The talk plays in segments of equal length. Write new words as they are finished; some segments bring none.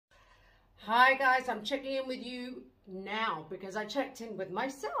Hi guys, I'm checking in with you now because I checked in with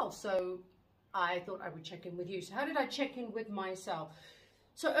myself. So I thought I would check in with you. So how did I check in with myself?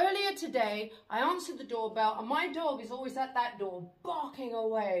 So earlier today, I answered the doorbell and my dog is always at that door barking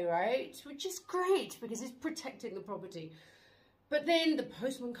away, right? Which is great because he's protecting the property. But then the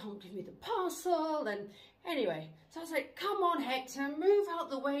postman can't give me the parcel and anyway, so I was like, come on Hector, move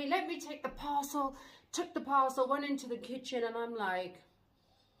out the way, let me take the parcel. Took the parcel, went into the kitchen and I'm like,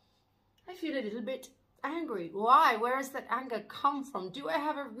 I feel a little bit angry. Why? Where has that anger come from? Do I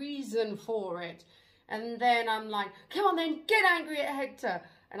have a reason for it? And then I'm like, come on then, get angry at Hector.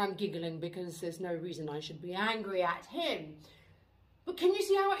 And I'm giggling because there's no reason I should be angry at him. But can you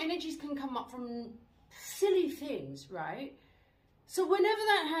see how energies can come up from silly things, right? So whenever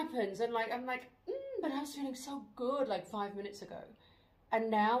that happens, and I'm like, but I was feeling so good like 5 minutes ago. And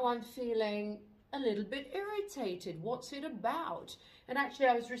now I'm feeling a little bit irritated. What's it about? And actually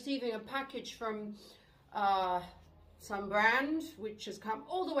I was receiving a package from some brand which has come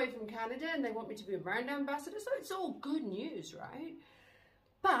all the way from Canada and they want me to be a brand ambassador. So it's all good news, right?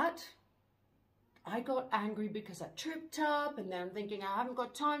 But I got angry because I tripped up and then I'm thinking I haven't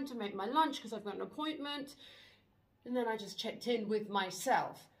got time to make my lunch because I've got an appointment. And then I just checked in with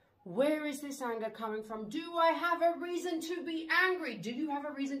myself. Where is this anger coming from? Do I have a reason to be angry? Do you have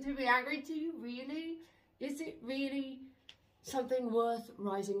a reason to be angry? Do you really? Is it really something worth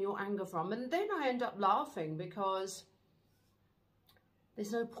rising your anger from? And then I end up laughing because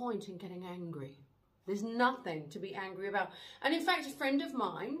there's no point in getting angry. There's nothing to be angry about. And in fact, a friend of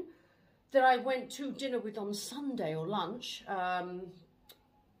mine that I went to dinner with on Sunday or lunch,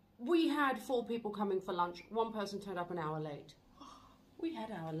 we had 4 people coming for lunch. One person turned up an hour late. We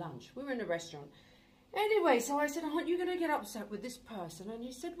had our lunch. We were in a restaurant. Anyway, so I said, aren't you going to get upset with this person? And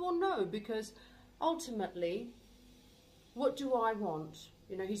he said, well, no, because ultimately, what do I want?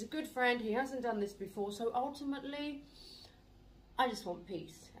 You know, he's a good friend. He hasn't done this before. So ultimately, I just want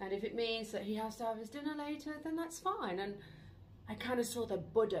peace. And if it means that he has to have his dinner later, then that's fine. And I kind of saw the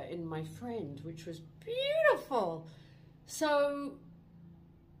Buddha in my friend, which was beautiful. So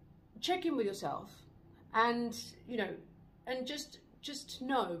check in with yourself and, you know, and just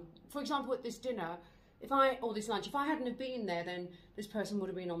know, for example, at this dinner, or this lunch, if I hadn't have been there, then this person would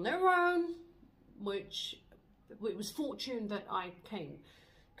have been on their own, which it was fortune that I came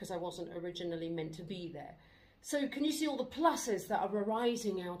because I wasn't originally meant to be there. So can you see all the pluses that are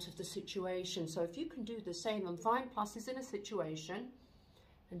arising out of the situation? So if you can do the same and find pluses in a situation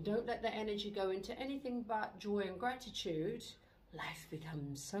and don't let the energy go into anything but joy and gratitude, life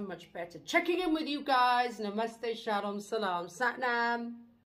becomes so much better. Checking in with you guys. Namaste, Shalom, Salam, Satnam.